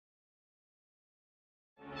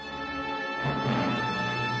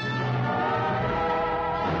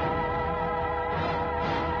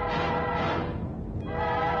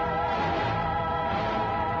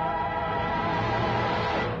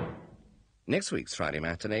Next week's Friday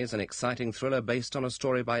Matinee is an exciting thriller based on a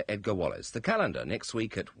story by Edgar Wallace. The Calendar, next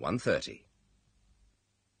week at 1:30.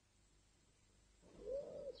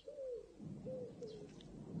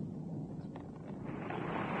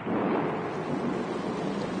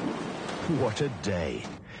 What a day.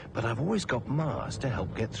 But I've always got Mars to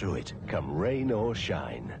help get through it, come rain or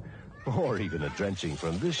shine. Or even a drenching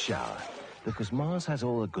from this shower. Because Mars has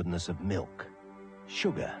all the goodness of milk,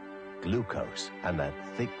 sugar, glucose, and that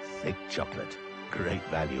thick, thick chocolate. Great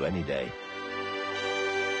value any day.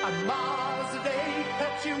 A Mars a day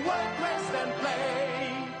helps you work, rest, and play.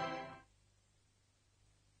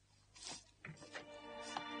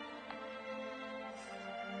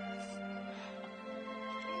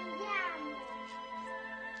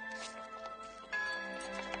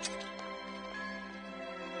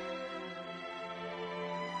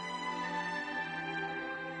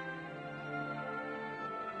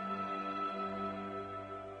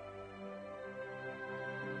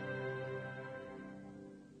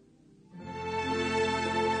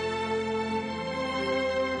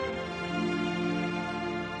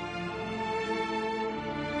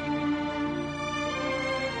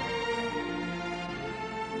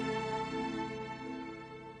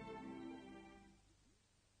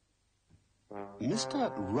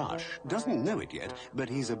 Mr. Rush doesn't know it yet, but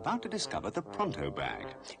he's about to discover the Pronto bag.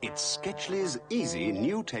 It's Sketchley's easy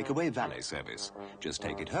new takeaway valet service. Just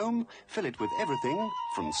take it home, fill it with everything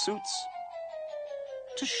from suits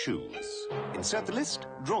to shoes. Insert the list,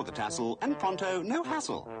 draw the tassel, and Pronto, no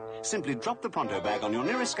hassle. Simply drop the Pronto bag on your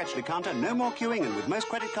nearest Sketchley counter, no more queuing, and with most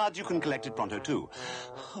credit cards you can collect it Pronto too.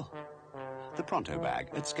 The Pronto bag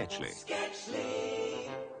at Sketchley. Sketchley!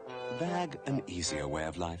 Bag an easier way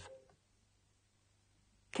of life.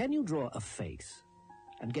 Can you draw a face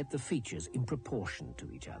and get the features in proportion to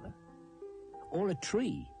each other? Or a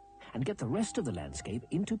tree and get the rest of the landscape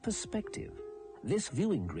into perspective? This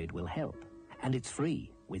viewing grid will help, and it's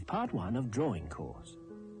free with Part 1 of Drawing Course.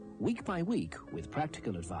 Week by week, with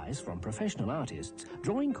practical advice from professional artists,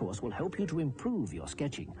 Drawing Course will help you to improve your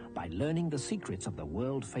sketching by learning the secrets of the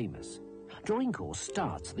world famous. Drawing Course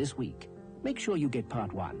starts this week. Make sure you get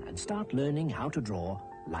Part 1 and start learning how to draw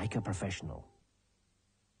like a professional.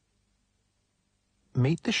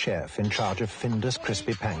 Meet the chef in charge of Finder's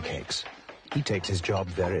crispy pancakes. He takes his job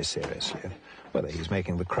very seriously, whether he's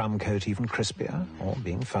making the crumb coat even crispier or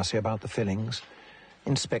being fussy about the fillings,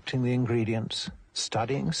 inspecting the ingredients,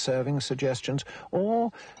 studying serving suggestions,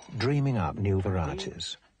 or dreaming up new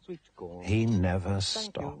varieties. He never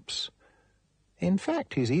stops. In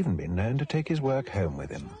fact, he's even been known to take his work home with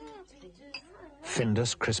him.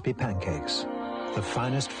 Finder's crispy pancakes, the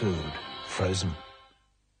finest food, frozen.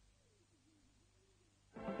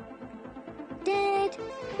 Dad,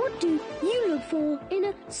 what do you look for in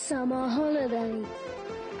a summer holiday?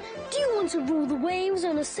 Do you want to rule the waves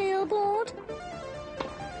on a sailboard?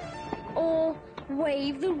 Or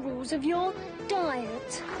waive the rules of your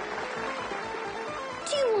diet?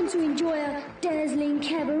 Do you want to enjoy a dazzling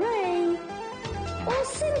cabaret? Or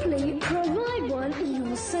simply provide one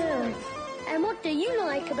yourself? And what do you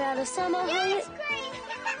like about a summer holiday?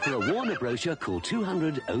 For a Warner brochure, call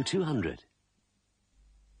 200 0200.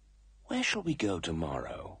 Where shall we go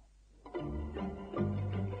tomorrow?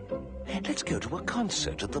 Let's go to a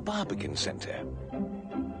concert at the Barbican Centre.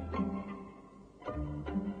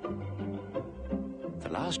 The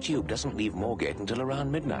last tube doesn't leave Moorgate until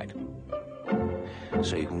around midnight.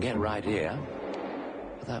 So you can get right here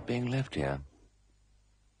without being left here.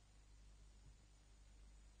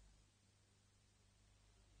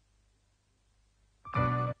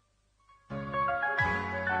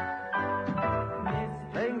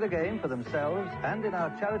 The game for themselves, and in our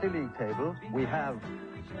charity league table we have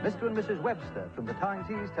Mr. and Mrs. Webster from the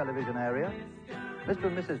Tyne-Tees television area, Mr.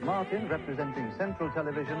 and Mrs. Martin representing Central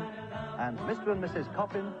Television, and Mr. and Mrs.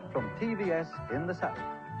 Coffin from TVS in the South.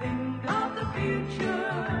 Think of the future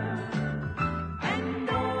and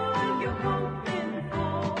all you're hoping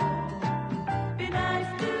for. Be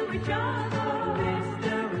nice to each other,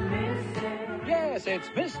 Mr. and Mrs. Yes, it's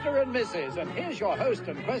Mr. and Mrs. And here's your host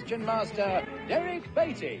and question master, Derek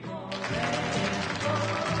Batey.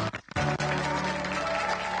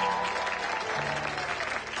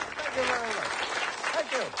 Thank you very much. Thank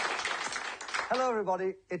you. Hello,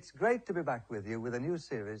 everybody. It's great to be back with you with a new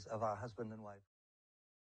series of Our Husband and Wife.